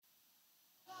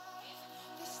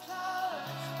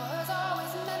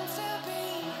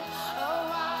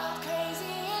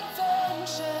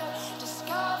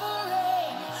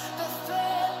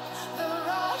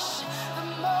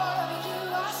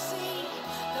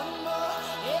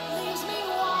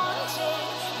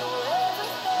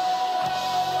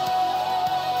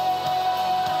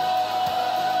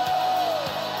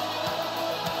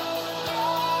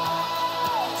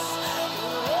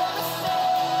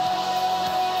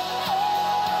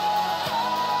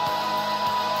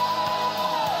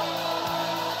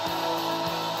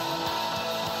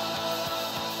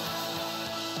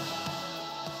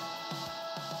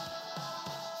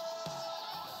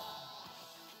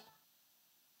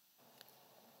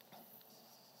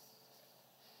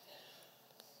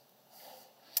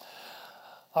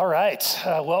All right,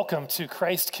 welcome to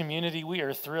Christ Community. We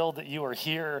are thrilled that you are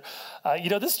here.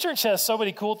 This church has so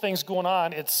many cool things going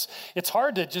on. It's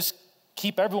hard to just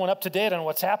keep everyone up to date on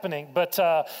what's happening. But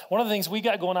one of the things we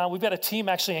got going on, we've got a team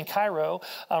actually in Cairo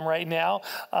right now,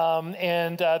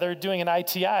 and they're doing an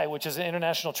ITI, which is an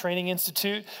International Training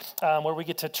Institute, where we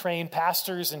get to train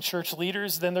pastors and church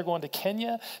leaders. Then they're going to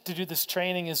Kenya to do this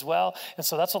training as well, and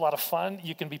so that's a lot of fun.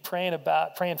 You can be praying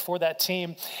for that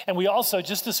team. And we also,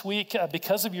 just this week,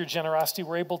 because of your generosity,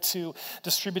 we're able to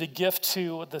distribute a gift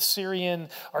to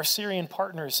our Syrian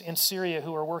partners in Syria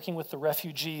who are working with the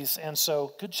refugees. And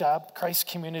so, good job, Christ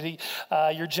Community.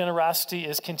 Your generosity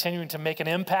is continuing to make an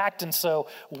impact, and so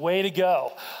way to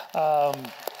go.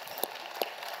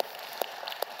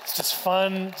 It's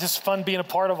just fun being a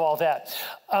part of all that.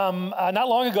 Not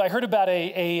long ago, I heard about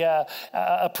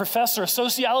a professor, a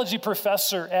sociology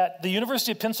professor at the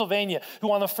University of Pennsylvania,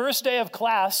 who on the first day of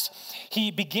class,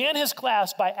 he began his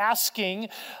class by asking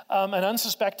an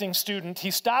unsuspecting student.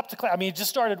 He stopped the class. He just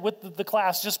started with the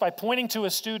class just by pointing to a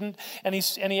student, and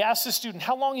he asked the student,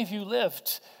 "How long have you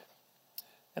lived?"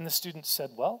 And the student said,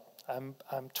 "Well, I'm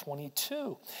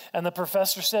 22. And the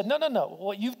professor said, No.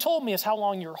 What you've told me is how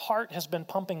long your heart has been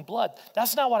pumping blood.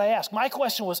 That's not what I asked. My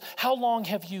question was, how long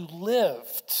have you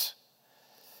lived?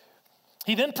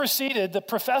 The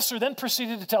professor then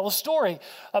proceeded to tell a story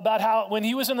about how when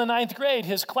he was in the 9th grade,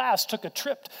 his class took a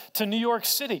trip to New York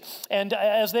City. And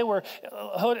as they were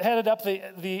headed up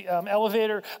the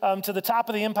elevator to the top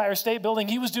of the Empire State Building,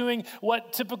 he was doing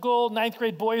what typical 9th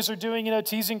grade boys are doing,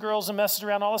 teasing girls and messing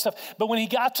around, all that stuff. But when he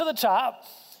got to the top,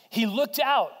 he looked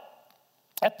out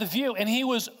at the view and he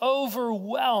was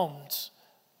overwhelmed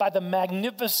by the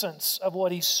magnificence of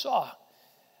what he saw.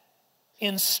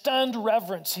 In stunned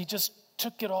reverence, he just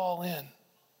took it all in.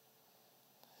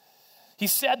 He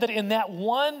said that in that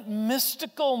one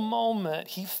mystical moment,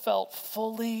 he felt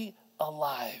fully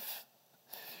alive.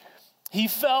 He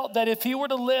felt that if he were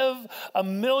to live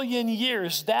 1,000,000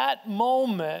 years, that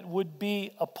moment would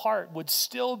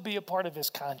still be a part of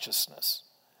his consciousness.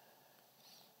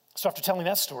 So after telling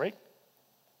that story,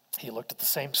 he looked at the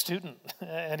same student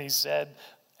and he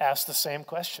asked the same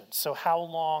question. So how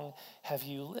long have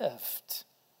you lived?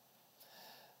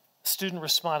 The student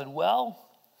responded, "Well,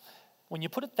 when you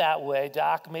put it that way,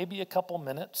 Doc, maybe a couple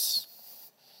minutes.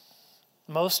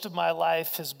 Most of my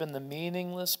life has been the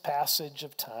meaningless passage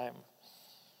of time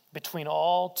between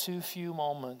all too few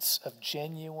moments of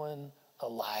genuine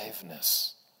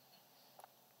aliveness."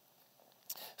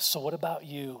 So what about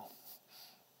you?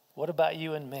 What about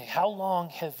you and me? How long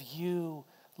have you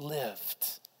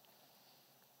lived?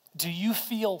 Do you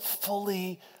feel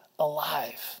fully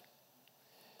alive?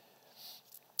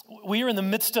 We are in the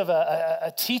midst of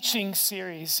a teaching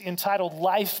series entitled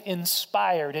Life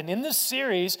Inspired. And in this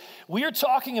series, we are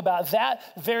talking about that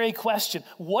very question.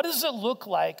 What does it look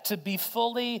like to be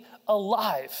fully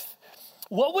alive?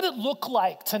 What would it look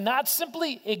like to not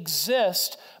simply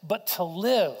exist, but to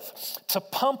live, to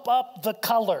pump up the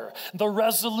color, the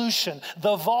resolution,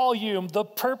 the volume, the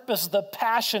purpose, the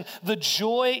passion, the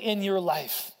joy in your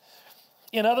life?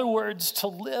 In other words, to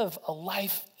live a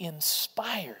life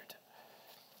inspired.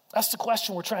 That's the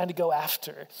question we're trying to go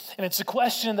after. And it's a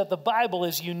question that the Bible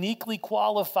is uniquely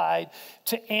qualified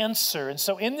to answer. And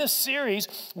so in this series,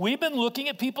 we've been looking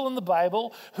at people in the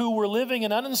Bible who were living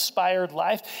an uninspired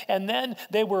life, and then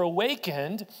they were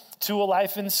awakened to a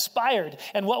life inspired.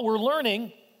 And what we're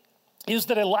learning is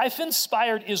that a life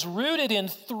inspired is rooted in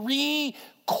 3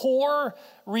 core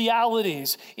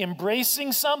realities: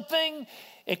 embracing something,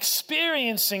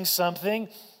 experiencing something,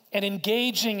 and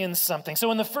engaging in something.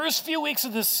 So in the first few weeks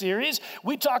of this series,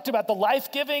 we talked about the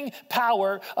life-giving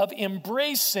power of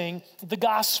embracing the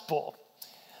gospel,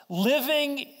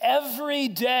 living every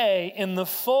day in the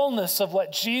fullness of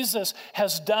what Jesus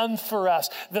has done for us,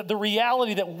 the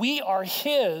reality that we are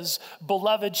his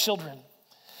beloved children.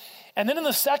 And then in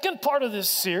the second part of this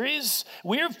series,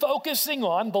 we're focusing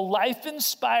on the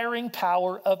life-inspiring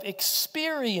power of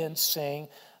experiencing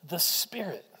the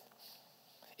Spirit.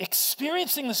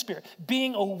 Experiencing the Spirit,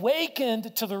 being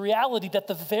awakened to the reality that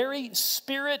the very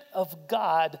Spirit of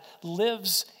God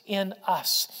lives in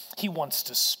us. He wants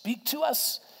to speak to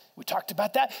us. We talked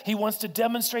about that. He wants to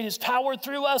demonstrate his power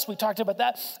through us. We talked about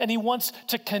that. And he wants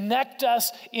to connect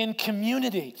us in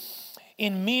community,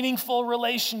 in meaningful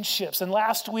relationships. And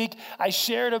last week, I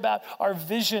shared about our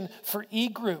vision for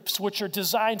e-groups, which are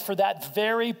designed for that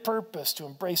very purpose, to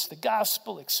embrace the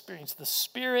gospel, experience the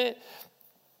Spirit,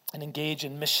 and engage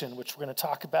in mission, which we're going to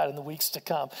talk about in the weeks to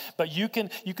come. But you can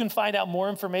find out more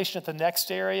information at the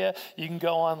next area. You can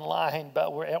go online,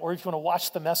 or if you want to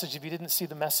watch the message, if you didn't see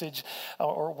the message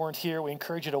or weren't here, we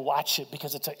encourage you to watch it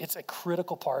because it's a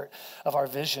critical part of our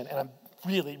vision, and I'm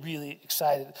really, really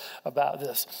excited about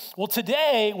this. Well,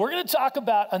 today we're going to talk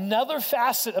about another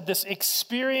facet of this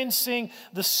experiencing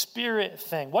the Spirit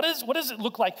thing. What does it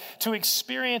look like to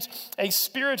experience a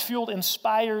Spirit-fueled,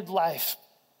 inspired life?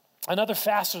 Another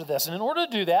facet of this. And in order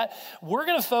to do that, we're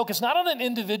going to focus not on an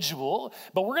individual,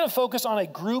 but we're going to focus on a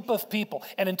group of people,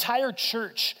 an entire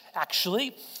church,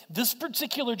 actually. This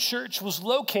particular church was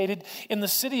located in the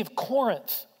city of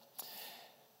Corinth.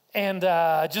 And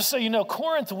just so you know,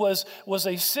 Corinth was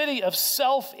a city of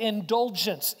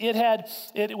self-indulgence. It had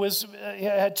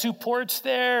 2 ports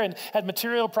there and had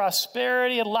material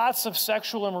prosperity and lots of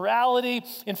sexual immorality.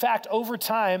 In fact, over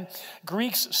time,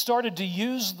 Greeks started to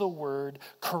use the word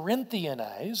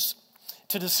Corinthianize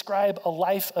to describe a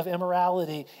life of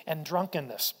immorality and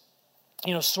drunkenness.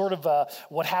 Sort of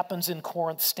what happens in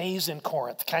Corinth stays in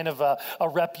Corinth, kind of a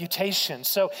reputation.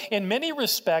 So in many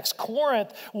respects,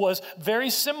 Corinth was very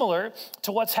similar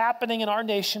to what's happening in our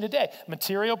nation today.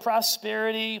 Material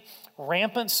prosperity,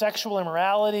 rampant sexual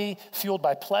immorality, fueled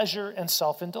by pleasure and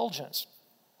self-indulgence.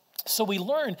 So we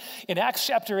learn in Acts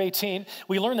chapter 18,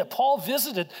 we learn that Paul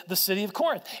visited the city of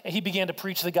Corinth. He began to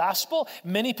preach the gospel.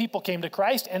 Many people came to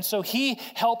Christ, and so he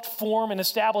helped form and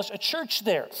establish a church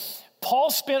there.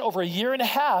 Paul spent over 1.5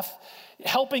 years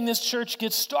helping this church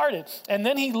get started. And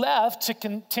then he left to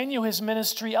continue his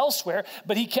ministry elsewhere,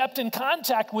 but he kept in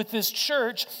contact with this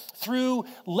church through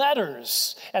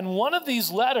letters. And one of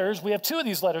these letters, we have 2 of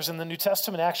these letters in the New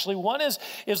Testament actually. One is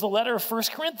the letter of 1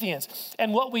 Corinthians.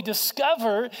 And what we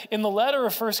discover in the letter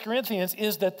of 1 Corinthians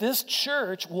is that this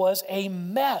church was a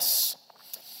mess.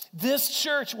 This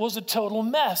church was a total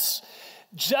mess.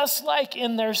 Just like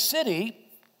in their city,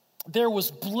 there was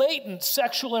blatant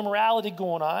sexual immorality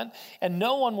going on, and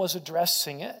no one was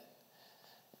addressing it.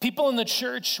 People in the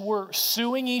church were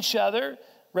suing each other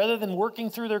rather than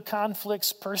working through their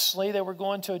conflicts personally. They were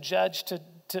going to a judge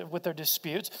with their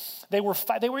disputes. They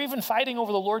were even fighting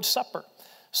over the Lord's Supper.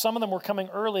 Some of them were coming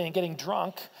early and getting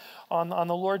drunk on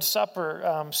the Lord's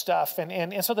Supper stuff.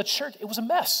 And so the church, it was a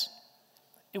mess.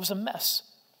 It was a mess.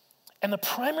 And the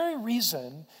primary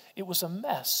reason it was a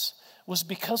mess was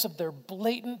because of their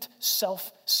blatant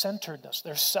self-centeredness,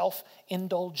 their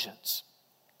self-indulgence.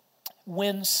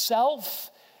 When self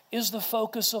is the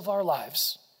focus of our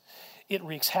lives, it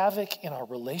wreaks havoc in our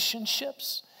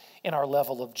relationships, in our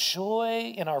level of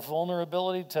joy, in our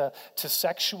vulnerability to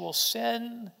sexual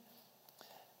sin.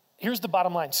 Here's the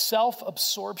bottom line.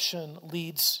 Self-absorption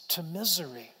leads to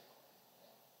misery.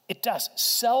 It does.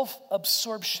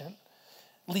 Self-absorption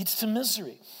leads to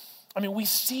misery. I mean, we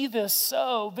see this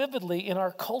so vividly in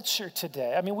our culture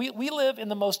today. I mean, we live in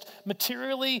the most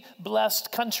materially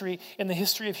blessed country in the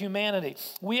history of humanity.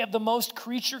 We have the most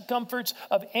creature comforts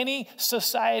of any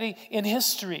society in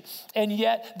history. And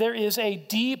yet there is a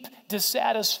deep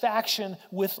dissatisfaction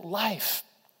with life.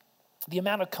 The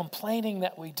amount of complaining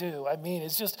that we do, I mean,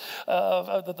 it's just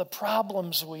the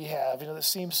problems we have, that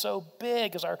seem so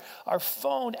big as our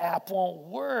phone app won't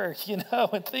work,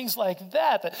 and things like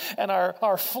that. And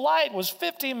our flight was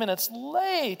 15 minutes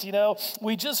late,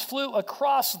 We just flew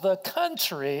across the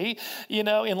country,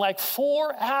 in like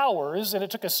 4 hours, and it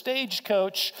took a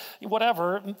stagecoach,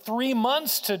 3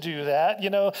 months to do that,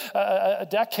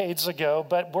 decades ago.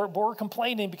 But we're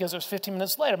complaining because it was 15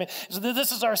 minutes late. I mean,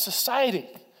 this is our society.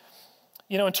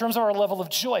 In terms of our level of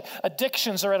joy,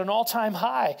 addictions are at an all-time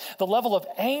high. The level of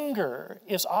anger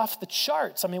is off the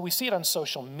charts. I mean, we see it on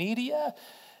social media,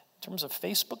 in terms of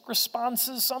Facebook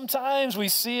responses sometimes. We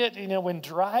see it, when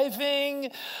driving.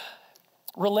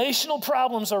 Relational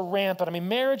problems are rampant. I mean,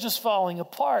 marriage is falling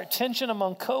apart. Tension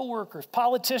among coworkers.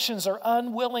 Politicians are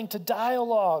unwilling to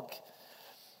dialogue.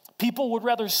 People would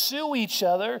rather sue each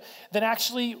other than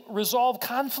actually resolve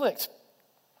conflict.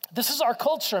 This is our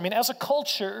culture. I mean, as a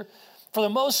culture, for the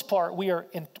most part, we are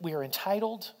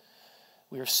entitled,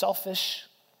 we are selfish,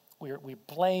 we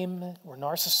blame, we're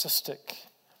narcissistic.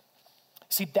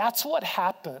 See, that's what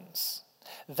happens.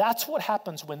 That's what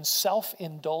happens when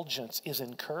self-indulgence is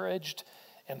encouraged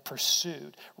and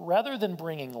pursued. Rather than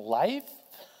bringing life,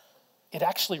 it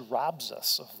actually robs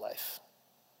us of life.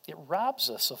 It robs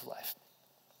us of life.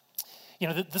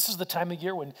 This is the time of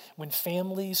year when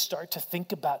families start to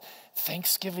think about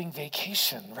Thanksgiving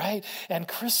vacation, right? And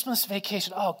Christmas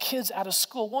vacation. Oh, kids out of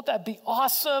school, won't that be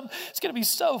awesome? It's going to be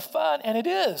so fun. And it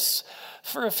is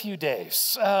for a few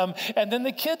days. And then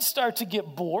the kids start to get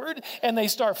bored and they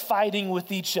start fighting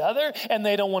with each other and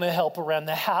they don't want to help around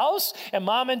the house. And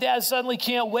mom and dad suddenly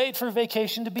can't wait for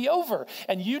vacation to be over.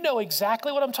 And you know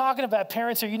exactly what I'm talking about.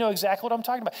 Parents here, you know exactly what I'm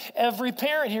talking about. Every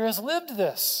parent here has lived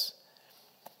this.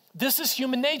 This is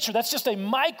human nature. That's just a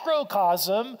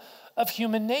microcosm of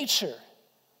human nature.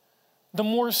 The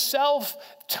more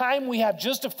self-time we have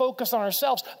just to focus on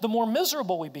ourselves, the more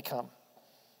miserable we become.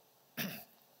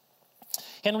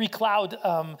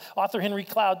 Author Henry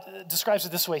Cloud describes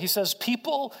it this way. He says,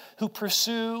 people who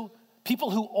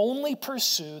only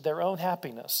pursue their own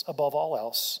happiness above all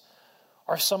else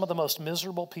are some of the most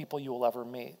miserable people you will ever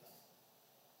meet.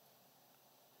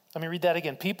 Let me read that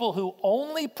again. People who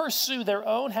only pursue their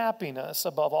own happiness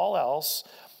above all else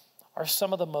are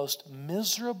some of the most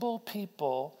miserable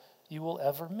people you will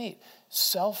ever meet.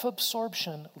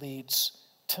 Self-absorption leads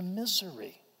to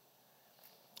misery.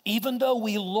 Even though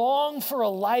we long for a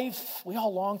life, we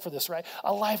all long for this, right?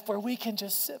 A life where we can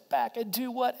just sit back and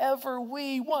do whatever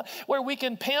we want, where we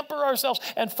can pamper ourselves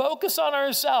and focus on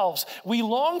ourselves. We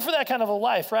long for that kind of a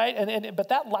life, right? But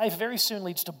that life very soon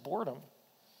leads to boredom,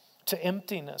 to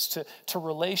emptiness, to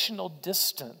relational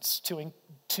distance,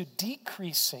 to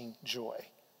decreasing joy.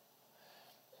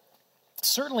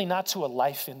 Certainly not to a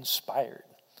life inspired.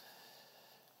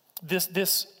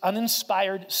 This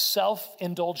uninspired,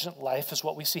 self-indulgent life is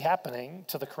what we see happening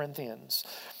to the Corinthians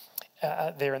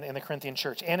there in the Corinthian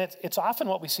church. And it's often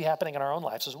what we see happening in our own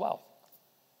lives as well.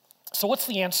 So what's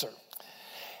the answer?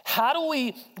 How do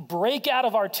we break out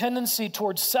of our tendency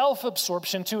towards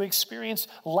self-absorption to experience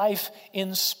life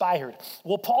inspired?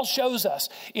 Well, Paul shows us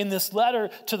in this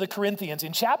letter to the Corinthians.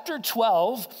 In chapter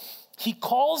 12, he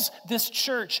calls this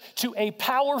church to a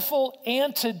powerful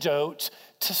antidote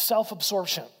to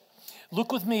self-absorption.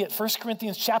 Look with me at 1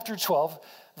 Corinthians chapter 12,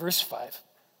 verse 5.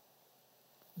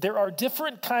 There are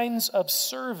different kinds of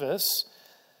service,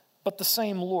 but the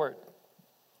same Lord.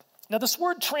 Now, this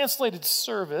word translated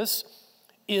service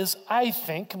is, I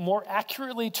think, more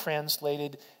accurately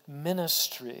translated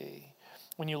ministry.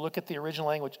 When you look at the original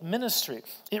language, ministry,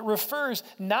 it refers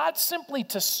not simply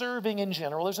to serving in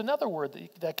general. There's another word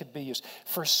that could be used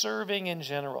for serving in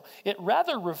general. It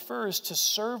rather refers to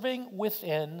serving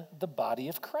within the body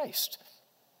of Christ.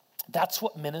 That's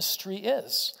what ministry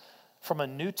is from a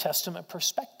New Testament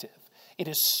perspective. It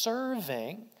is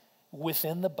serving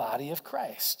within the body of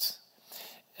Christ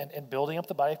and building up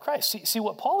the body of Christ. See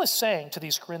what Paul is saying to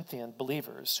these Corinthian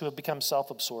believers who have become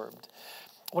self-absorbed.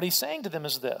 What he's saying to them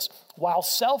is this: while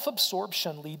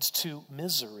self-absorption leads to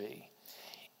misery,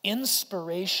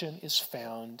 inspiration is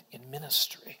found in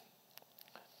ministry.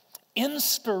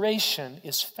 Inspiration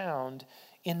is found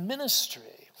in ministry.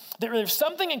 There's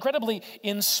something incredibly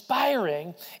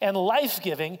inspiring and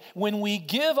life-giving when we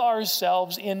give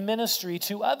ourselves in ministry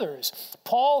to others.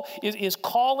 Paul is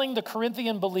calling the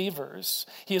Corinthian believers,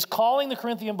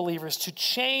 to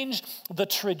change the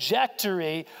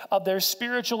trajectory of their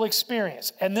spiritual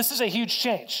experience. And this is a huge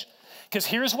change, because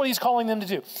here's what he's calling them to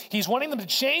do. He's wanting them to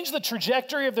change the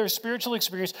trajectory of their spiritual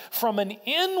experience from an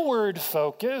inward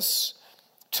focus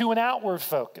to an outward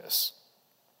focus.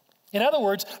 In other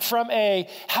words, from a,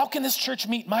 how can this church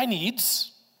meet my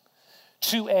needs,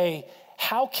 to a,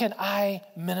 how can I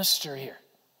minister here?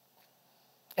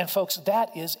 And folks,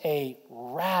 that is a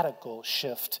radical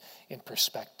shift in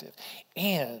perspective.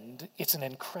 And it's an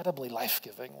incredibly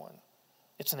life-giving one.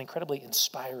 It's an incredibly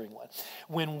inspiring one.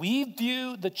 When we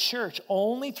view the church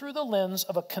only through the lens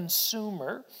of a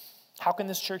consumer, how can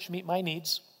this church meet my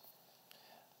needs?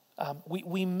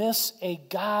 We miss a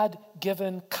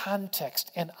God-given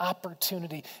context and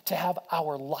opportunity to have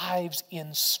our lives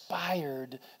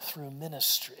inspired through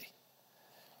ministry.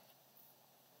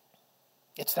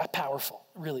 It's that powerful.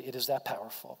 Really, it is that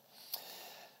powerful.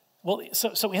 Well,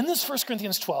 so in this 1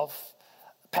 Corinthians 12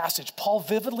 passage, Paul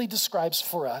vividly describes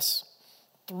for us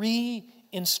 3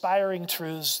 inspiring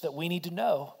truths that we need to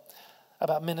know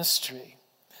about ministry.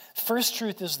 First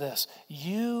truth is this: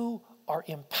 you are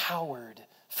empowered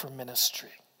for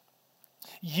ministry.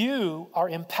 You are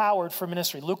empowered for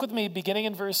ministry. Look with me, beginning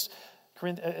in 1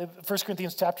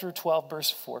 Corinthians chapter 12,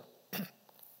 verse 4.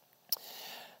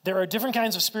 There are different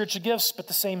kinds of spiritual gifts, but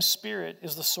the same Spirit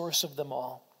is the source of them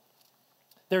all.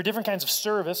 There are different kinds of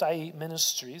service, i.e.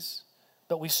 ministries,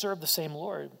 but we serve the same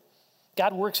Lord.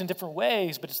 God works in different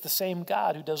ways, but it's the same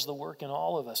God who does the work in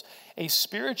all of us. A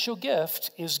spiritual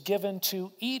gift is given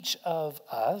to each of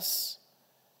us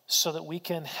so that we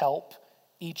can help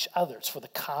each other. It's for the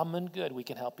common good we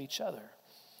can help each other.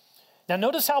 Now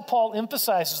notice how Paul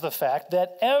emphasizes the fact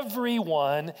that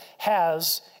everyone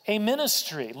has a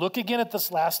ministry. Look again at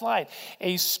this last line.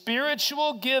 A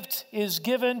spiritual gift is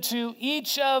given to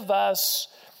each of us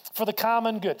for the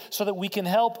common good, so that we can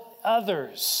help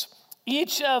others.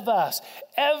 Each of us,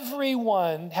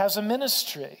 everyone has a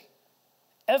ministry.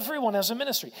 Everyone has a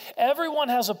ministry. Everyone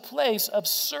has a place of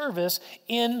service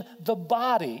in the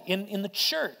body, in the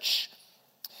church.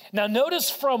 Now notice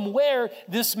from where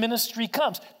this ministry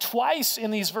comes. Twice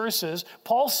in these verses,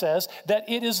 Paul says that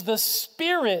it is the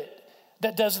Spirit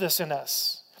that does this in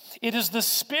us. It is the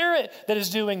Spirit that is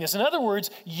doing this. In other words,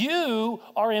 you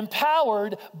are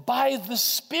empowered by the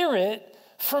Spirit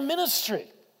for ministry.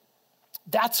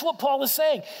 That's what Paul is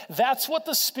saying. That's what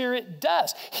the Spirit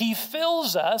does. He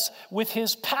fills us with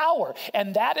his power,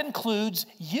 and that includes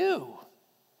you.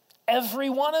 Every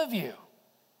one of you.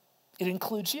 It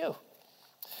includes you.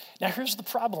 Now, here's the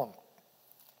problem.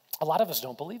 A lot of us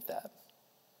don't believe that.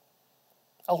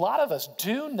 A lot of us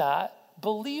do not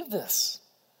believe this.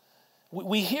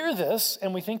 We hear this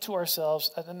and we think to ourselves,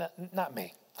 not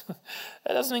me.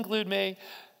 That doesn't include me.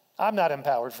 I'm not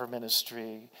empowered for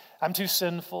ministry. I'm too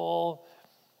sinful.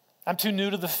 I'm too new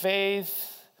to the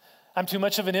faith. I'm too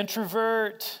much of an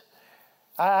introvert.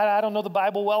 I don't know the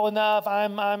Bible well enough.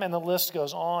 And the list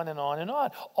goes on and on and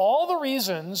on. All the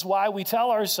reasons why we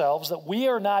tell ourselves that we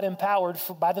are not empowered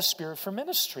by the Spirit for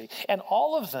ministry. And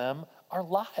all of them are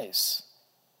lies.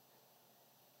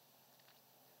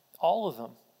 All of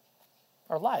them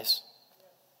are lies.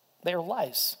 They are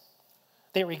lies.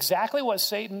 They are exactly what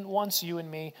Satan wants you and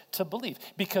me to believe.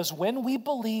 Because when we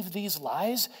believe these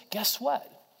lies, guess what?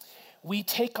 We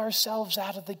take ourselves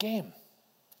out of the game.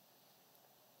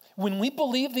 When we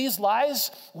believe these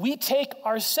lies, we take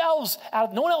ourselves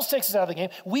out. No one else takes us out of the game.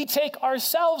 We take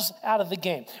ourselves out of the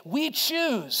game. We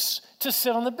choose to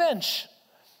sit on the bench.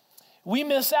 We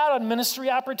miss out on ministry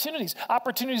opportunities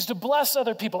to bless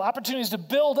other people, opportunities to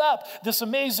build up this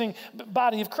amazing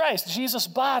body of Christ, Jesus'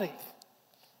 body.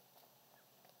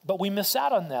 But we miss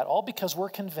out on that all because we're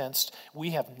convinced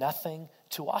we have nothing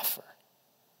to offer.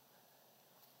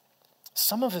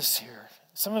 Some of us here,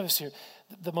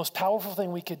 the most powerful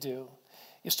thing we could do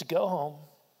is to go home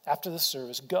after the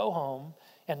service, go home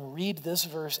and read this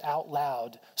verse out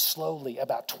loud slowly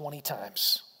about 20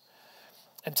 times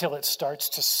until it starts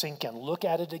to sink in. Look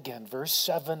at it again, verse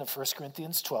 7 of 1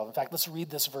 Corinthians 12. In fact, let's read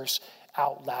this verse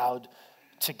out loud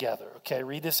together. Okay,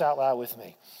 read this out loud with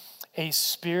me. A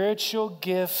spiritual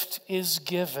gift is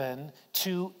given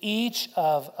to each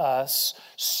of us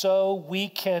so we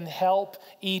can help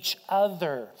each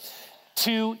other.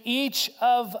 To each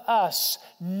of us,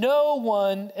 no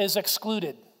one is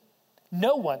excluded.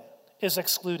 No one is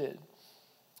excluded.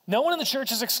 No one in the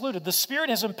church is excluded. The Spirit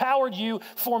has empowered you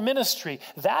for ministry.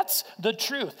 That's the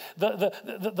truth.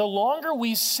 The longer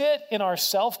we sit in our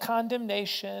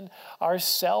self-condemnation, our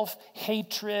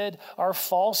self-hatred, our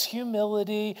false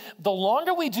humility, the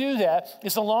longer we do that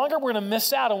is the longer we're going to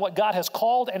miss out on what God has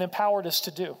called and empowered us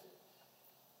to do.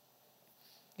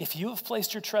 If you have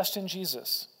placed your trust in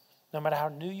Jesus, no matter how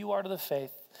new you are to the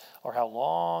faith or how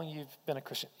long you've been a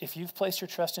Christian, if you've placed your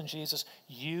trust in Jesus,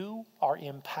 you are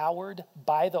empowered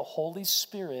by the Holy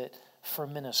Spirit for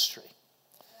ministry.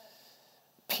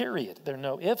 Period. There are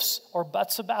no ifs or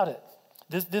buts about it.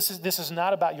 This is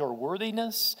not about your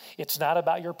worthiness. It's not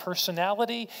about your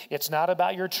personality. It's not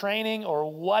about your training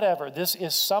or whatever. This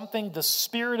is something the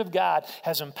Spirit of God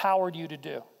has empowered you to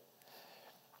do.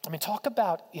 I mean, talk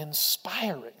about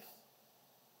inspiring.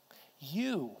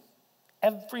 You,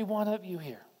 every one of you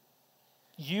here,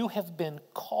 you have been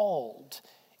called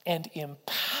and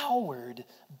empowered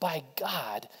by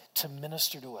God to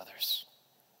minister to others.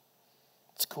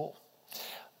 It's cool.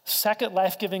 Second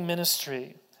life-giving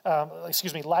ministry,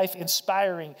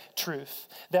 life-inspiring truth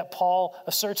that Paul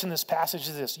asserts in this passage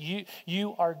is this.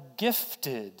 You are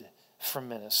gifted for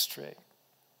ministry.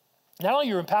 Not only are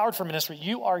you empowered for ministry,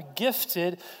 you are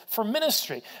gifted for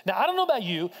ministry. Now, I don't know about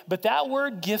you, but that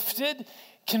word gifted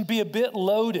can be a bit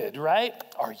loaded, right?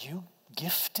 Are you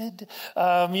gifted?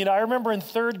 I remember in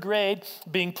third grade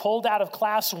being pulled out of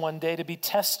class one day to be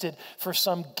tested for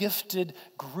some gifted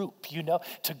group,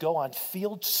 to go on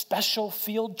special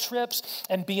field trips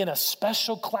and be in a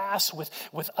special class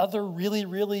with other really,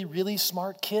 really, really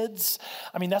smart kids.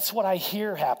 I mean, that's what I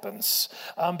hear happens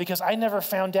because I never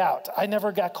found out. I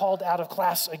never got called out of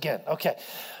class again. Okay.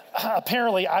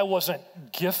 Apparently I wasn't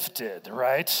gifted,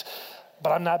 right?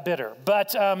 But I'm not bitter.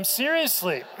 But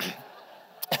seriously,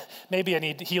 maybe I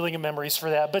need healing and memories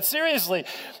for that. But seriously,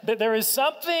 there is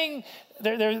something,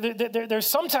 there's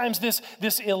sometimes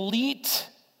this elite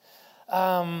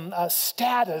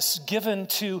status given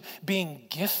to being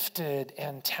gifted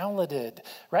and talented,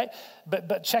 right?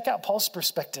 But check out Paul's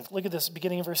perspective. Look at this,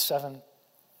 beginning of verse 7.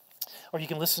 Or you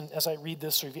can listen as I read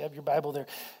this, or if you have your Bible there.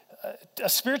 A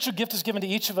spiritual gift is given to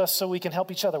each of us so we can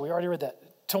help each other. We already read that.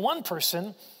 To one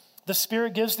person, the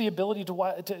Spirit gives the ability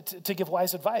to give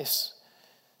wise advice.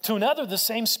 To another, the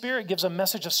same Spirit gives a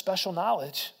message of special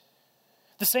knowledge.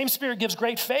 The same Spirit gives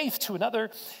great faith to another,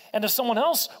 and to someone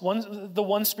else, the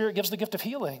one Spirit gives the gift of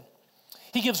healing.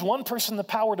 He gives one person the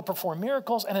power to perform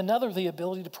miracles and another the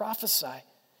ability to prophesy.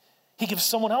 He gives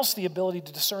someone else the ability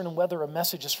to discern whether a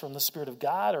message is from the Spirit of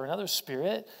God or another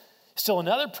spirit. Still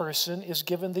another person is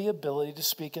given the ability to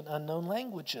speak in unknown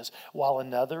languages, while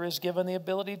another is given the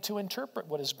ability to interpret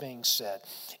what is being said.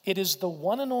 It is the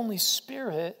one and only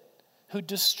Spirit who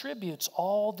distributes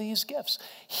all these gifts.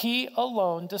 He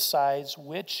alone decides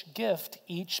which gift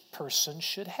each person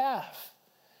should have.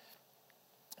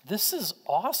 This is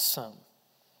awesome.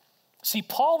 See,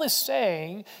 Paul is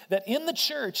saying that in the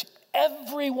church,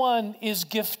 everyone is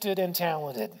gifted and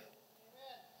talented.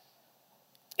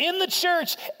 In the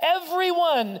church,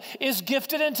 everyone is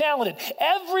gifted and talented.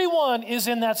 Everyone is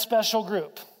in that special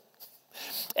group.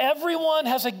 Everyone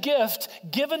has a gift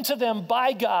given to them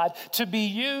by God to be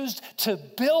used to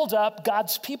build up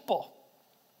God's people.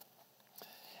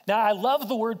 Now, I love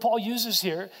the word Paul uses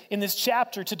here in this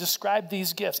chapter to describe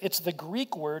these gifts. It's the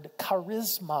Greek word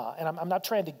charisma. And I'm not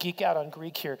trying to geek out on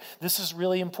Greek here. This is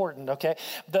really important, okay?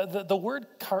 The word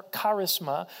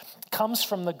charisma comes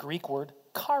from the Greek word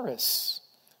charis,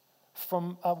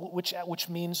 which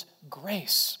means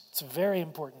grace. It's a very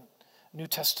important New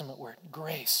Testament word,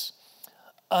 grace.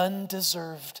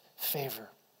 Undeserved favor.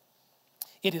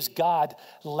 It is God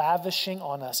lavishing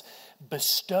on us,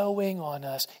 bestowing on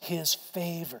us his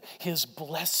favor, his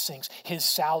blessings, his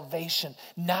salvation,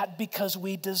 not because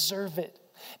we deserve it,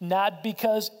 not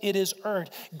because it is earned.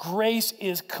 Grace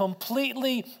is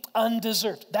completely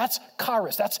undeserved. That's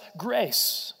charis, that's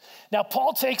grace. Now,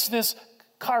 Paul takes this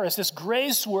charis, this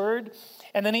grace word,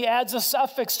 and then he adds a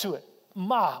suffix to it,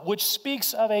 ma, which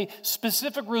speaks of a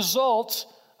specific result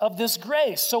of this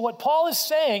grace. So what Paul is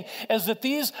saying is that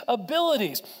these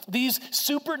abilities, these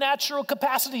supernatural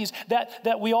capacities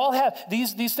that we all have,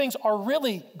 these things are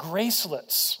really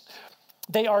gracelets.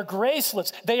 They are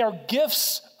gracelets. They are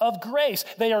gifts of grace.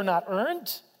 They are not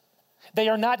earned. They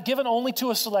are not given only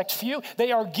to a select few.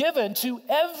 They are given to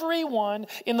everyone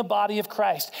in the body of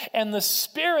Christ. And the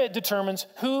Spirit determines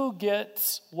who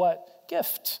gets what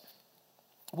gift,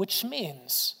 which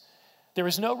means there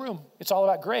is no room. It's all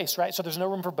about grace, right? So there's no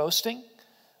room for boasting.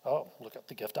 Oh, look at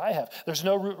the gift I have. There's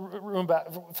no room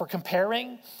for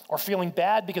comparing or feeling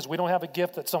bad because we don't have a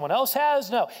gift that someone else has.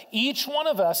 No, each one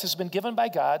of us has been given by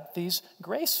God these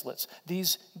gracelets,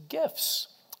 these gifts,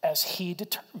 as he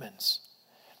determines.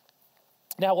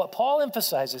 Now, what Paul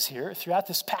emphasizes here throughout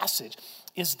this passage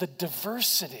is the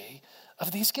diversity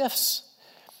of these gifts.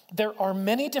 There are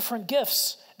many different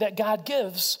gifts that God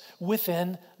gives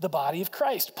within the body of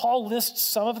Christ. Paul lists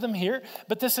some of them here,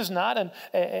 but this is not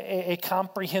a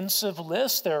comprehensive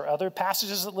list. There are other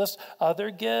passages that list other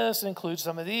gifts, include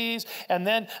some of these. And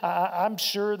then I'm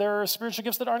sure there are spiritual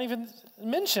gifts that aren't even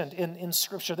mentioned in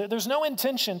Scripture. There's no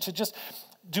intention to just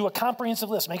do a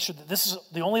comprehensive list. Make sure that this is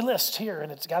the only list here,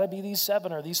 and it's got to be these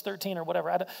 7 or these 13 or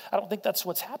whatever. I don't think that's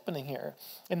what's happening here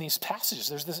in these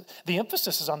passages. The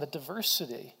emphasis is on the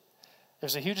diversity.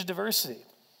 There's a huge diversity.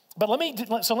 But let me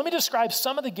describe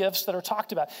some of the gifts that are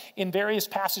talked about in various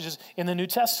passages in the New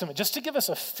Testament, just to give us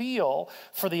a feel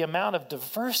for the amount of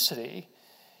diversity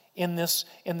in this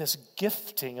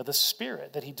gifting of the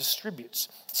Spirit that he distributes.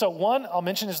 So one I'll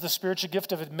mention is the spiritual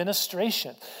gift of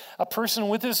administration. A person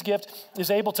with this gift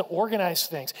is able to organize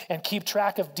things and keep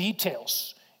track of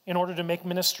details in order to make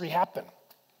ministry happen.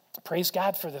 Praise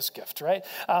God for this gift, right?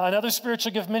 Another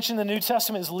spiritual gift mentioned in the New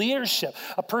Testament is leadership.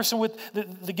 A person with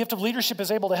the gift of leadership is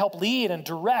able to help lead and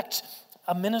direct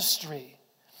a ministry.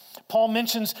 Paul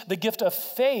mentions the gift of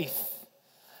faith,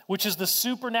 which is the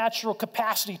supernatural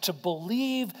capacity to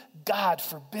believe God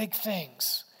for big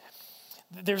things.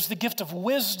 There's the gift of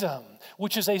wisdom,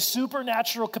 which is a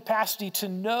supernatural capacity to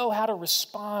know how to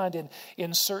respond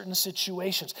in certain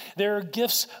situations. There are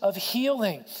gifts of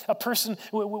healing. A person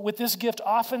with this gift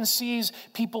often sees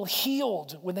people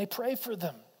healed when they pray for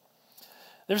them.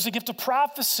 There's the gift of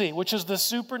prophecy, which is the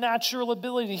supernatural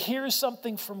ability to hear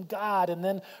something from God and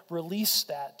then release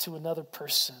that to another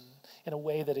person in a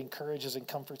way that encourages and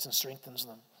comforts and strengthens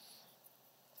them.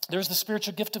 There's the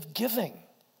spiritual gift of giving.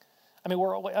 I mean,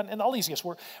 and all these gifts,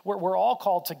 we're all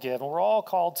called to give, and we're all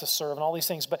called to serve, and all these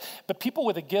things. But people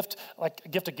with a gift, like a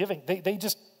gift of giving,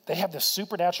 they have this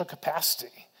supernatural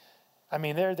capacity I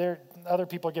mean, they're other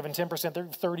people are giving 10%, they're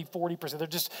 30, 40%. They're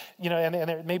just,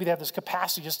 and maybe they have this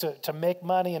capacity just to make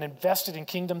money and invest it in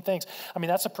kingdom things. I mean,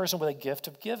 that's a person with a gift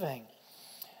of giving.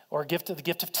 Or the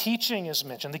gift of teaching is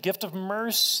mentioned, the gift of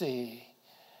mercy,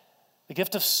 the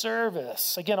gift of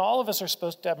service. Again, all of us are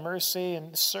supposed to have mercy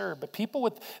and serve, but people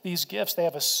with these gifts, they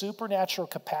have a supernatural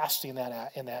capacity in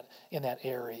that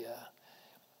area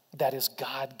that is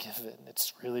God-given.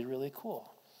 It's really, really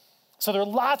cool. So there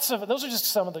are those are just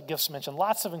some of the gifts mentioned,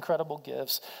 lots of incredible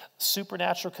gifts,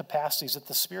 supernatural capacities that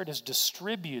the Spirit has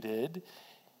distributed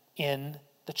in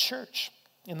the church,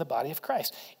 in the body of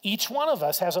Christ. Each one of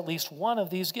us has at least one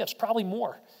of these gifts, probably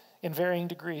more in varying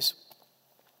degrees.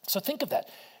 So think of that.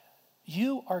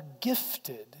 You are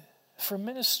gifted for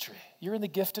ministry. You're in the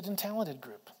gifted and talented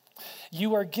group.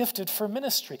 You are gifted for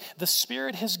ministry. The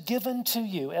Spirit has given to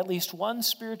you at least one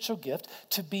spiritual gift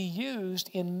to be used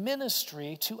in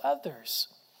ministry to others.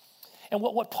 And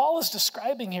what Paul is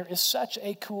describing here is such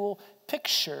a cool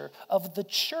picture of the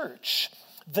church.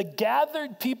 The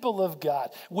gathered people of God.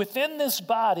 Within this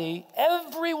body,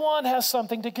 everyone has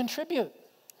something to contribute.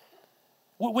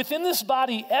 Within this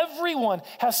body, everyone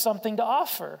has something to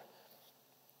offer.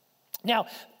 Now,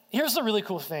 here's the really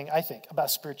cool thing, I think, about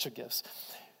spiritual gifts.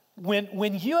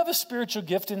 When you have a spiritual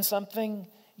gift in something,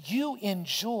 you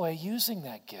enjoy using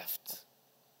that gift.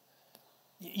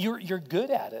 You're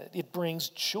good at it. It brings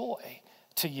joy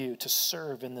to you to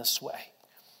serve in this way.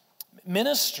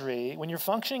 Ministry, when you're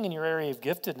functioning in your area of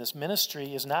giftedness,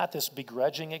 ministry is not this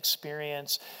begrudging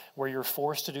experience where you're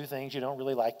forced to do things you don't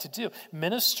really like to do.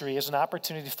 Ministry is an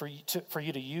opportunity for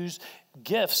you to use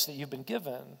gifts that you've been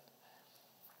given.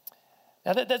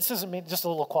 Now, that doesn't mean, just a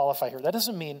little qualifier here, that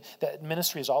doesn't mean that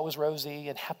ministry is always rosy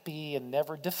and happy and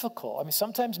never difficult. I mean,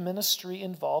 sometimes ministry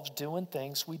involves doing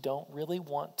things we don't really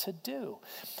want to do.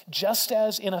 Just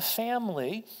as in a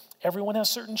family, everyone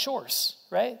has certain chores,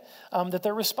 right, that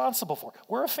they're responsible for.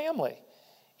 We're a family.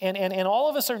 And all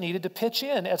of us are needed to pitch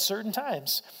in at certain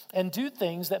times and do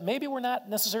things that maybe we're not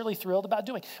necessarily thrilled about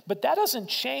doing. But that doesn't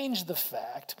change the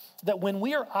fact that when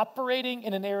we are operating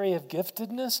in an area of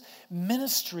giftedness,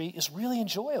 ministry is really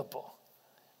enjoyable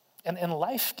and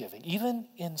life-giving, even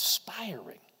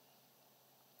inspiring.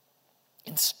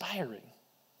 Inspiring.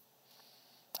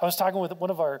 I was talking with one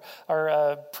of our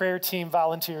prayer team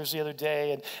volunteers the other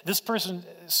day, and this person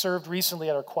served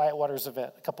recently at our Quiet Waters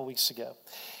event a couple weeks ago.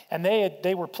 And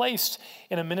they were placed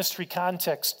in a ministry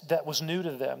context that was new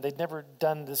to them. They'd never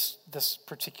done this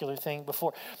particular thing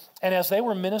before. And as they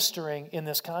were ministering in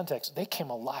this context, they came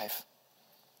alive.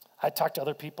 I talked to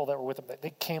other people that were with them.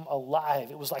 They came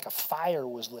alive. It was like a fire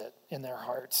was lit in their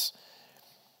hearts.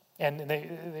 And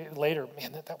they later,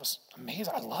 man, that was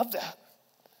amazing. I love that.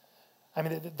 I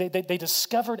mean, they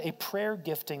discovered a prayer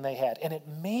gifting they had, and it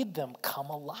made them come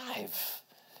alive.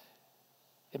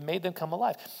 It made them come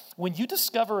alive. When you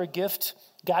discover a gift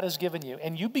God has given you,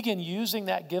 and you begin using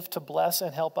that gift to bless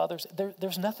and help others,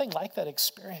 there's nothing like that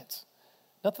experience.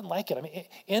 Nothing like it. I mean,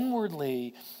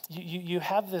 inwardly, you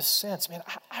have this sense, man,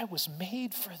 I was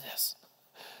made for this.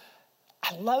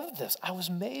 I love this. I was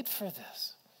made for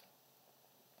this.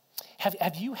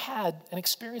 Have you had an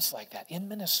experience like that in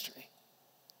ministry?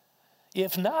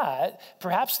 If not,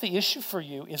 perhaps the issue for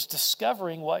you is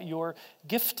discovering what your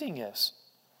gifting is.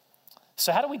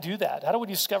 So how do we do that? How do we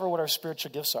discover what our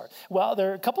spiritual gifts are? Well,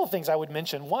 there are a couple of things I would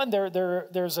mention. One, there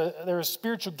are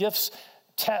spiritual gifts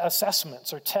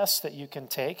assessments or tests that you can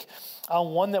take.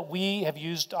 One that we have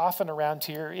used often around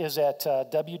here is at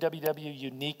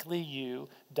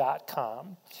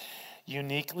www.uniquelyu.com.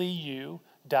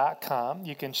 Uniquelyu.com.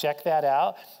 You can check that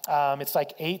out. It's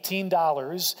like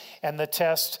 $18, and the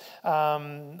test,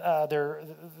 there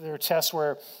are tests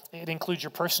where it includes your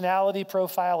personality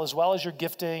profile as well as your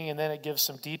gifting, and then it gives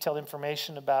some detailed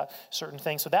information about certain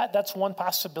things. So that's one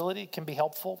possibility. It can be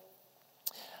helpful.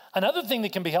 Another thing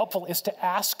that can be helpful is to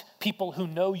ask people who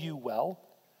know you well,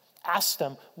 ask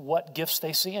them what gifts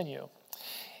they see in you.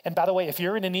 And by the way, if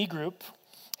you're in an e-group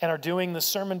and are doing the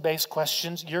sermon-based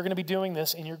questions, you're going to be doing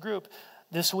this in your group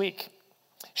this week,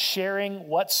 sharing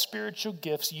what spiritual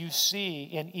gifts you see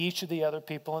in each of the other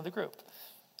people in the group.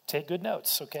 Take good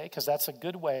notes, okay? Because that's a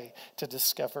good way to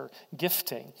discover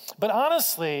gifting. But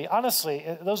honestly,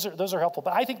 those are helpful.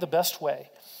 But I think the best way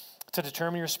to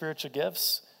determine your spiritual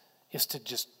gifts is to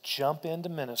just jump into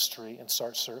ministry and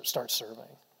start serving.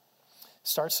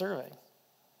 Start serving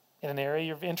in an area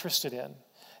you're interested in.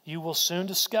 You will soon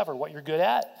discover what you're good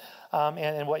at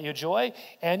and what you enjoy,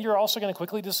 and you're also going to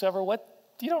quickly discover what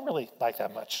you don't really like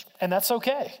that much, and that's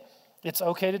okay. It's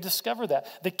okay to discover that.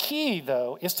 The key,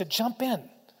 though, is to jump in.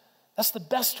 That's the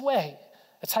best way.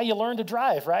 That's how you learn to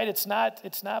drive, right? It's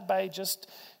not by just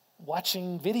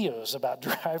watching videos about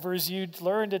drivers. You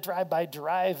learn to drive by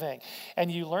driving.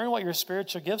 And you learn what your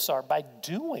spiritual gifts are by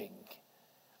doing.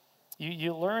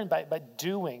 You learn by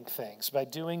doing things, by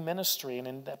doing ministry, and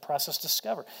in that process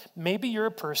discover. Maybe you're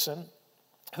a person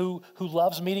who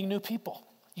loves meeting new people.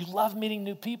 You love meeting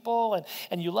new people,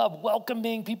 and you love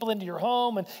welcoming people into your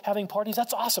home and having parties.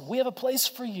 That's awesome. We have a place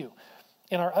for you.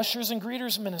 In our ushers and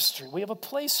greeters ministry, we have a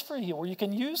place for you where you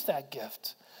can use that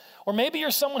gift. Or maybe you're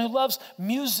someone who loves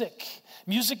music.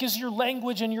 Music is your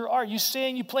language and your art. You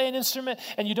sing, you play an instrument,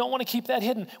 and you don't want to keep that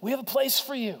hidden. We have a place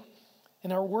for you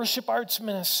in our worship arts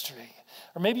ministry.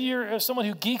 Or maybe you're someone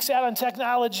who geeks out on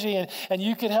technology, and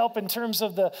you could help in terms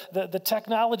of the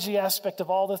technology aspect of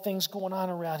all the things going on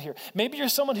around here. Maybe you're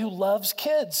someone who loves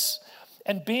kids,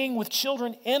 and being with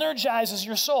children energizes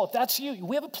your soul. If that's you,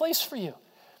 we have a place for you.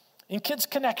 In Kids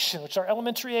Connection, which is our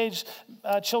elementary age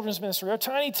children's ministry, or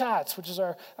Tiny Tots, which is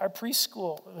our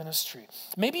preschool ministry.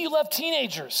 Maybe you love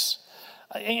teenagers,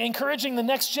 encouraging the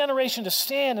next generation to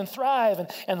stand and thrive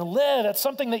and live. That's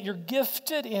something that you're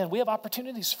gifted in. We have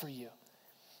opportunities for you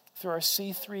through our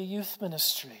C3 youth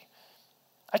ministry.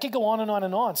 I could go on and on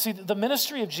and on. See, the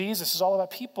ministry of Jesus is all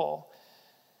about people.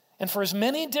 And for as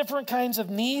many different kinds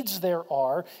of needs there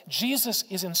are, Jesus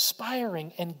is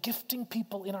inspiring and gifting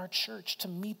people in our church to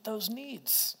meet those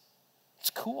needs. It's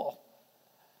cool.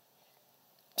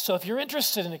 So if you're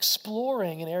interested in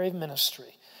exploring an area of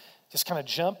ministry, just kind of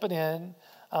jumping in,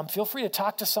 feel free to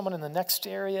talk to someone in the next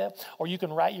area, or you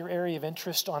can write your area of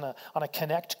interest on a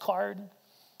Connect card.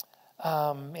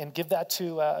 And give that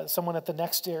to someone at the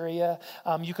next area.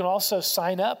 You can also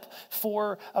sign up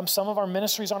for some of our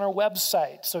ministries on our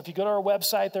website. So if you go to our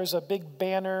website, there's a big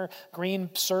banner,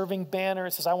 green serving banner.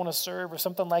 It says, I want to serve, or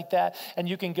something like that. And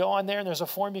you can go on there, and there's a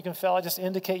form you can fill out. Just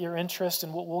indicate your interest,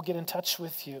 and we'll get in touch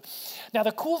with you. Now,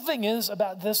 the cool thing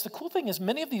is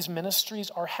many of these ministries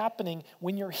are happening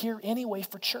when you're here anyway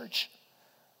for church,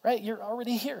 right? You're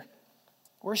already here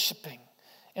worshiping.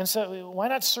 And so why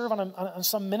not serve on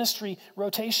some ministry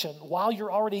rotation while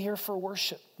you're already here for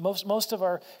worship? Most of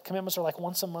our commitments are like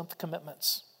once a month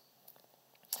commitments.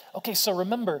 Okay, so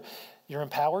remember, you're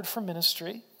empowered for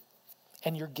ministry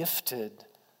and you're gifted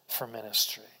for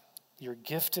ministry. You're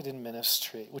gifted in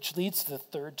ministry, which leads to the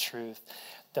third truth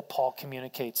that Paul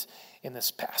communicates in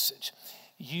this passage.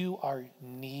 You are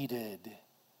needed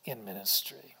in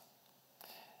ministry.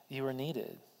 You are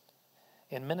needed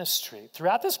in ministry.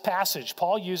 Throughout this passage,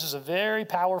 Paul uses a very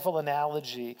powerful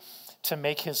analogy to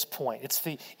make his point. It's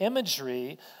the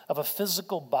imagery of a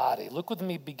physical body. Look with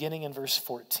me beginning in verse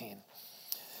 14.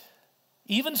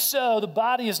 Even so, the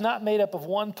body is not made up of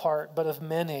one part, but of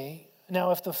many.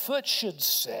 Now, if the foot should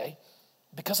say,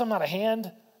 because I'm not a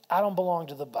hand, I don't belong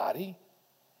to the body,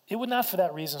 it would not for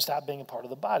that reason stop being a part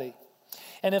of the body.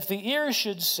 And if the ear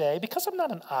should say, because I'm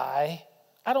not an eye,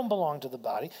 I don't belong to the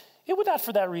body, it would not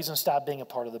for that reason stop being a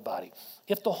part of the body.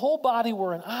 If the whole body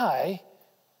were an eye,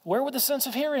 where would the sense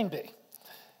of hearing be?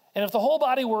 And if the whole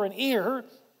body were an ear,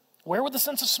 where would the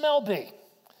sense of smell be?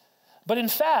 But in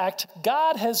fact,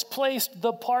 God has placed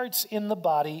the parts in the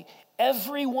body,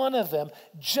 every one of them,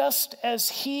 just as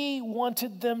he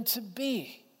wanted them to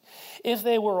be. If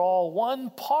they were all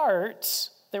one part,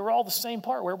 they were all the same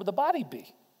part, where would the body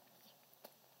be?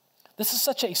 This is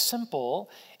such a simple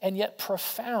and yet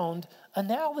profound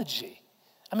analogy.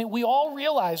 I mean, we all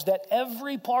realize that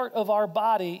every part of our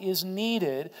body is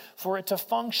needed for it to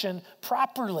function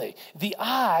properly.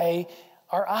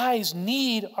 Our eyes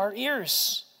need our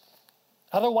ears.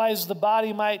 Otherwise, the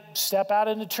body might step out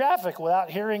into traffic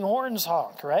without hearing horns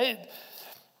honk, right?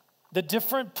 The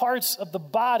different parts of the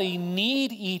body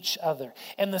need each other.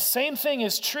 And the same thing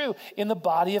is true in the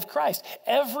body of Christ.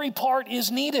 Every part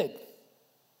is needed.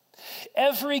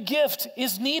 Every gift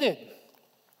is needed.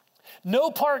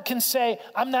 No part can say,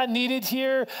 I'm not needed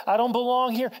here, I don't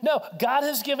belong here. No, God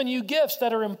has given you gifts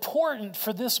that are important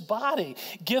for this body,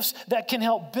 gifts that can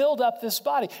help build up this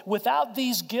body. Without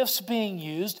these gifts being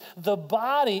used, the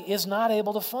body is not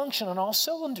able to function on all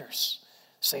cylinders.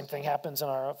 Same thing happens in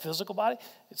our physical body.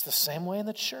 It's the same way in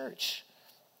the church.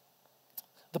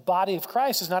 The body of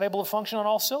Christ is not able to function on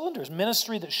all cylinders.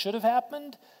 Ministry that should have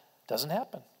happened doesn't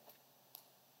happen.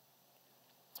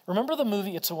 Remember the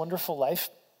movie It's a Wonderful Life,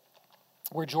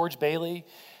 where George Bailey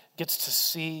gets to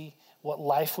see what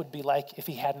life would be like if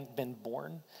he hadn't been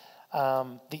born?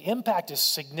 The impact is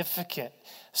significant.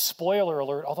 Spoiler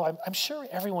alert, although I'm sure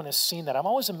everyone has seen that. I'm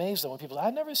always amazed though when people say,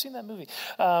 I've never seen that movie.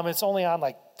 It's only on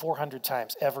like 400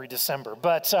 times every December.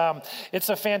 But it's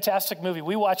a fantastic movie.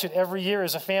 We watch it every year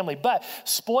as a family. But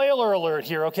spoiler alert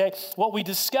here, okay? What we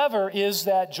discover is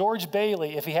that George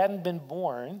Bailey, if he hadn't been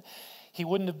born, he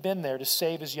wouldn't have been there to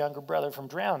save his younger brother from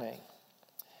drowning,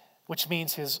 which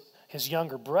means his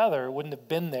younger brother wouldn't have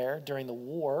been there during the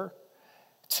war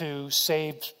to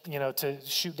save, to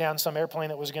shoot down some airplane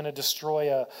that was going to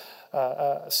destroy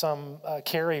some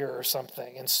carrier or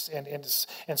something.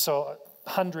 And so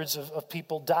hundreds of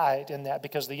people died in that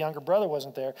because the younger brother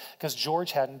wasn't there, because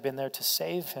George hadn't been there to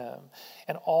save him.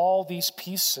 And all these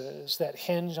pieces that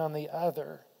hinge on the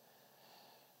other.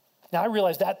 Now I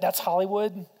realize that's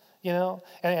Hollywood,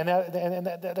 and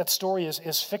that story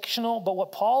is fictional, but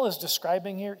what Paul is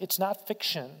describing here, it's not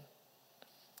fiction.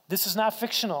 This is not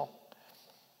fictional.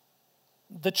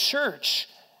 The church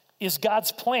is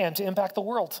God's plan to impact the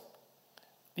world.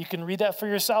 You can read that for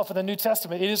yourself in the New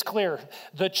Testament. It is clear.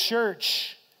 The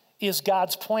church is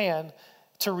God's plan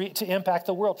to impact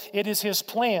the world. It is his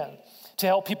plan to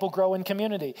help people grow in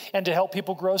community and to help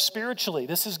people grow spiritually.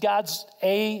 This is God's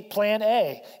plan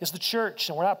A, is the church.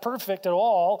 And we're not perfect at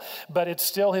all, but it's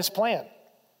still his plan.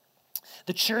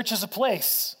 The church is a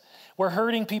place where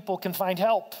hurting people can find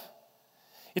help.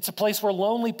 It's a place where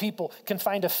lonely people can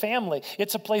find a family.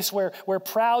 It's a place where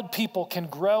proud people can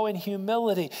grow in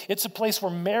humility. It's a place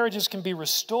where marriages can be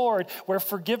restored, where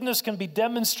forgiveness can be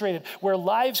demonstrated, where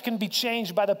lives can be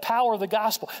changed by the power of the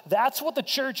gospel. That's what the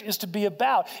church is to be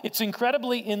about. It's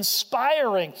incredibly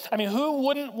inspiring. I mean, who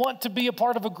wouldn't want to be a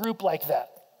part of a group like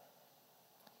that?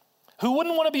 Who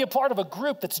wouldn't want to be a part of a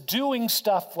group that's doing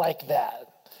stuff like that?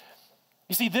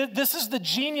 You see, this is the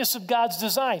genius of God's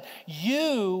design.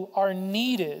 You are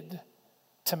needed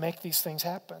to make these things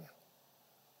happen.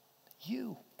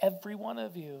 You, every one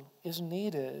of you, is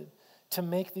needed to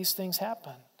make these things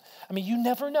happen. I mean, you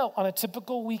never know. On a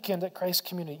typical weekend at Christ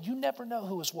Community, you never know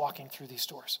who is walking through these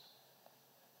doors.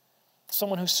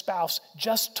 Someone whose spouse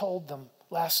just told them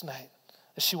last night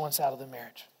that she wants out of the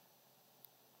marriage.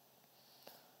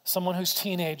 Someone whose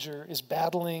teenager is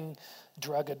battling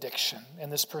drug addiction,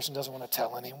 and this person doesn't want to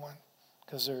tell anyone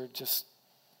because they're just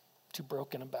too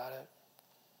broken about it.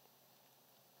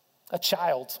 A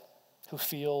child who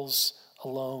feels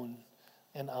alone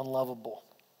and unlovable.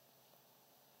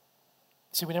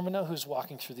 See, we never know who's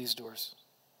walking through these doors.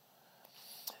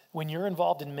 When you're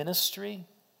involved in ministry,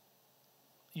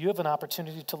 you have an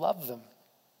opportunity to love them.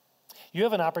 You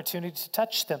have an opportunity to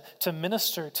touch them, to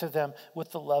minister to them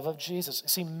with the love of Jesus.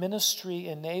 See, ministry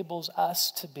enables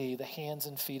us to be the hands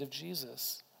and feet of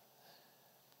Jesus.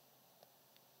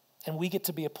 And we get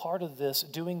to be a part of this,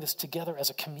 doing this together as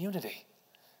a community.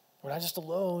 We're not just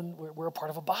alone, we're a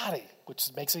part of a body, which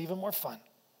makes it even more fun.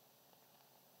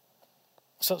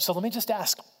 So let me just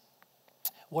ask,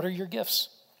 what are your gifts?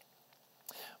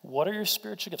 What are your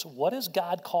spiritual gifts? What is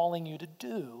God calling you to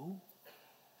do?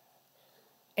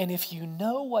 And if you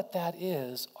know what that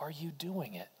is, are you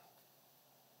doing it?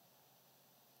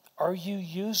 Are you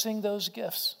using those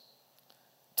gifts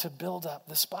to build up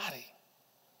this body?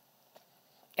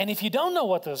 And if you don't know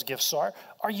what those gifts are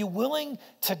you willing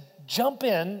to jump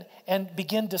in and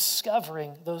begin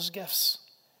discovering those gifts?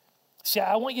 See,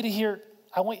 I want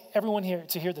everyone here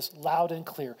to hear this loud and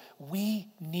clear. We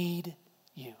need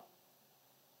you.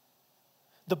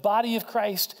 The body of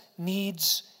Christ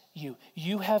needs you.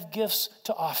 You have gifts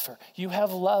to offer. You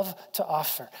have love to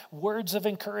offer. Words of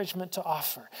encouragement to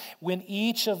offer. When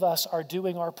each of us are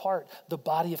doing our part, the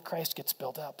body of Christ gets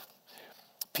built up.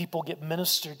 People get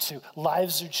ministered to.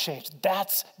 Lives are changed.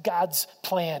 That's God's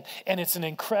plan. And it's an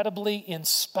incredibly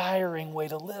inspiring way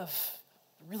to live.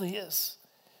 It really is.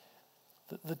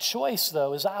 The choice,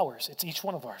 though, is ours. It's each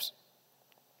one of ours.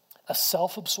 A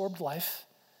self-absorbed life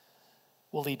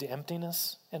will lead to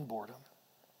emptiness and boredom.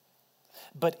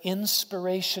 But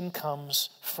inspiration comes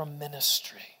from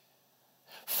ministry,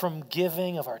 from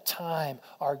giving of our time,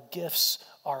 our gifts,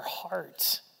 our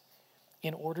heart,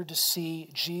 in order to see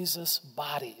Jesus'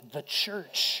 body, the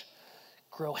church,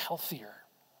 grow healthier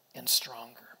and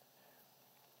stronger.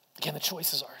 Again, the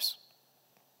choice is ours.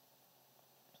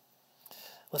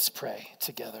 Let's pray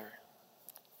together.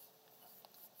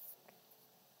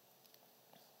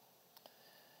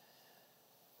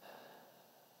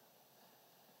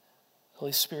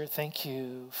 Holy Spirit, thank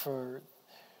you for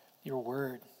your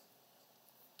word.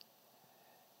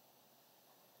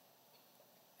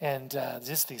 And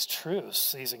just these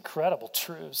truths, these incredible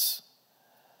truths.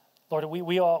 Lord,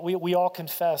 we all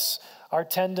confess our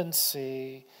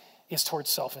tendency is towards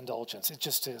self-indulgence. It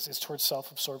just is. It's towards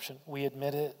self-absorption. We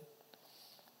admit it.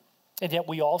 And yet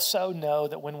we also know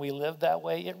that when we live that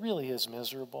way, it really is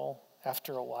miserable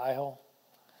after a while.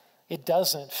 It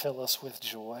doesn't fill us with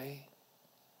joy.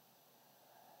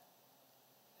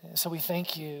 And so we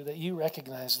thank you that you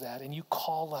recognize that and you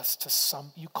call us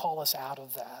out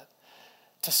of that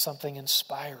to something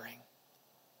inspiring.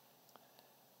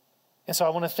 And so I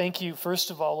want to thank you, first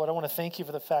of all, Lord, I want to thank you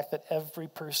for the fact that every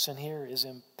person here is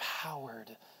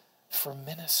empowered for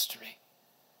ministry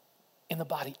in the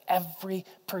body. Every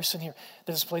person here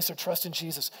that has placed their trust in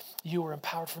Jesus, you are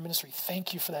empowered for ministry.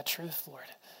 Thank you for that truth, Lord.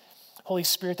 Holy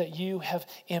Spirit, that you have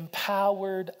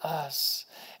empowered us.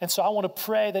 And so I want to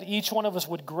pray that each one of us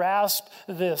would grasp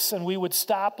this and we would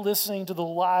stop listening to the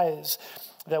lies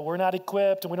that we're not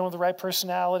equipped and we don't have the right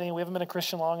personality and we haven't been a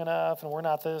Christian long enough and we're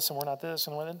not this and we're not this.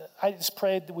 And I just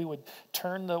prayed that we would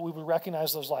we would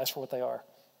recognize those lies for what they are.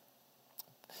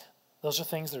 Those are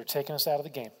things that are taking us out of the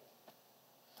game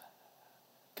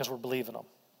because we're believing them.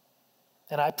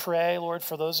 And I pray, Lord,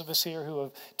 for those of us here who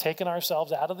have taken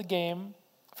ourselves out of the game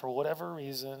for whatever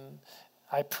reason,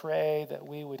 I pray that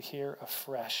we would hear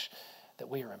afresh that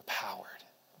we are empowered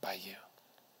by you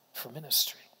for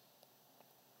ministry.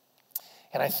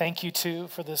 And I thank you, too,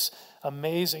 for this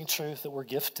amazing truth that we're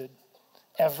gifted.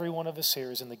 Every one of us here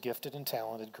is in the gifted and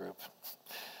talented group.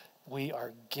 We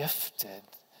are gifted.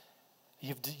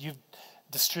 You've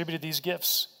distributed these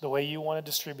gifts the way you want to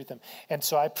distribute them. And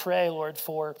so I pray, Lord,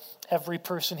 for every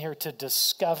person here to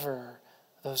discover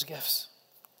those gifts,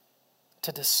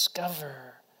 to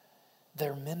discover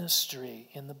their ministry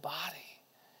in the body,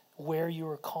 where you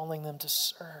are calling them to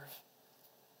serve.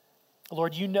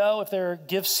 Lord, you know if there are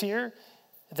gifts here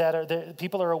that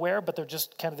people are aware, but they're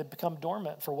just they become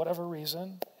dormant for whatever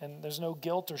reason, and there's no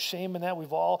guilt or shame in that.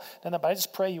 We've all done that, but I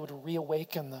just pray you would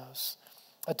reawaken those,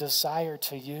 a desire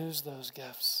to use those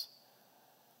gifts.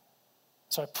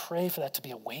 So I pray for that to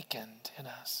be awakened in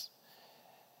us.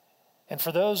 And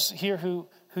for those here who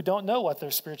don't know what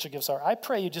their spiritual gifts are, I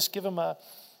pray you just give them an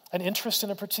interest in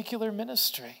a particular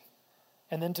ministry,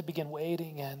 and then to begin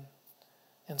wading in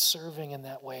and serving in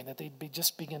that way, and that they'd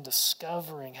just begin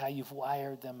discovering how you've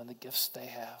wired them and the gifts they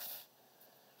have.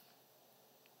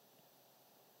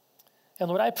 And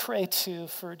Lord, I pray too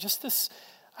for just this,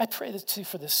 I pray that too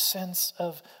for this sense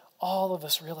of all of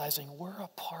us realizing we're a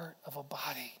part of a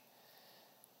body.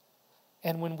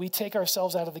 And when we take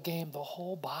ourselves out of the game, the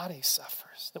whole body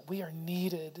suffers, that we are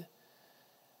needed.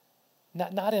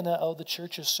 Not in the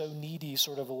church is so needy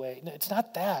sort of a way. No, it's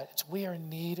not that. It's we are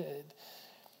needed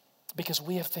because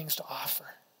we have things to offer.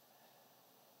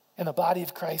 And the body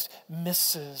of Christ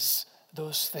misses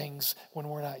those things when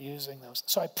we're not using those.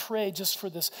 So I pray just for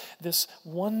this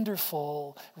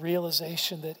wonderful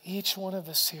realization that each one of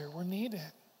us here, we're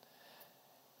needed.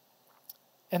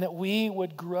 And that we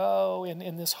would grow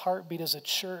in this heartbeat as a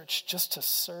church just to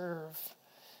serve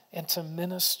and to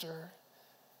minister,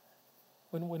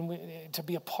 to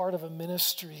be a part of a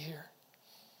ministry here,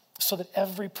 so that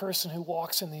every person who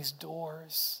walks in these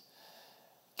doors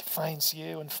finds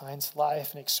you and finds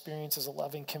life and experiences a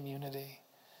loving community.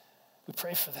 We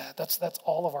pray for that. That's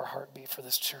all of our heartbeat for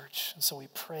this church. And so we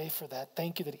pray for that.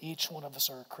 Thank you that each one of us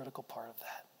are a critical part of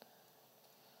that.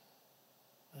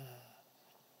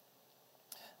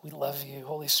 We love you.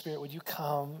 Holy Spirit, would you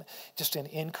come just in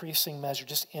increasing measure,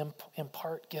 just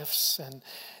impart gifts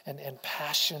and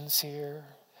passions here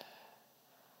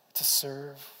to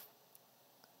serve.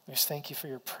 We just thank you for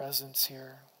your presence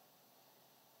here.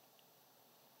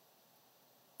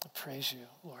 I praise you,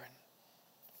 Lord.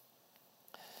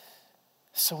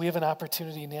 So we have an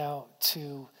opportunity now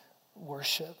to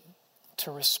worship, to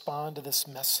respond to this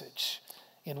message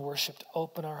in worship, to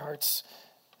open our hearts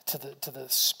to the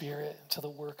Spirit, to the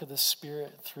work of the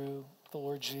Spirit through the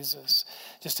Lord Jesus,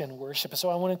 just in worship. And so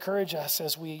I want to encourage us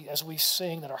as we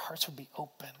sing that our hearts would be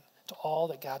open to all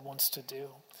that God wants to do.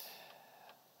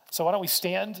 So why don't we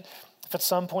stand? If at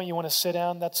some point you want to sit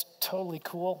down, that's totally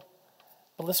cool.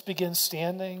 But let's begin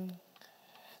standing.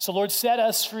 So Lord, set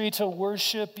us free to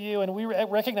worship you. And we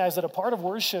recognize that a part of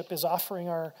worship is offering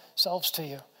ourselves to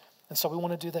you. And so we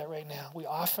want to do that right now. We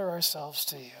offer ourselves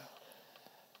to you.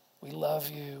 We love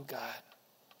you, God.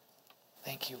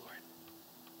 Thank you, Lord.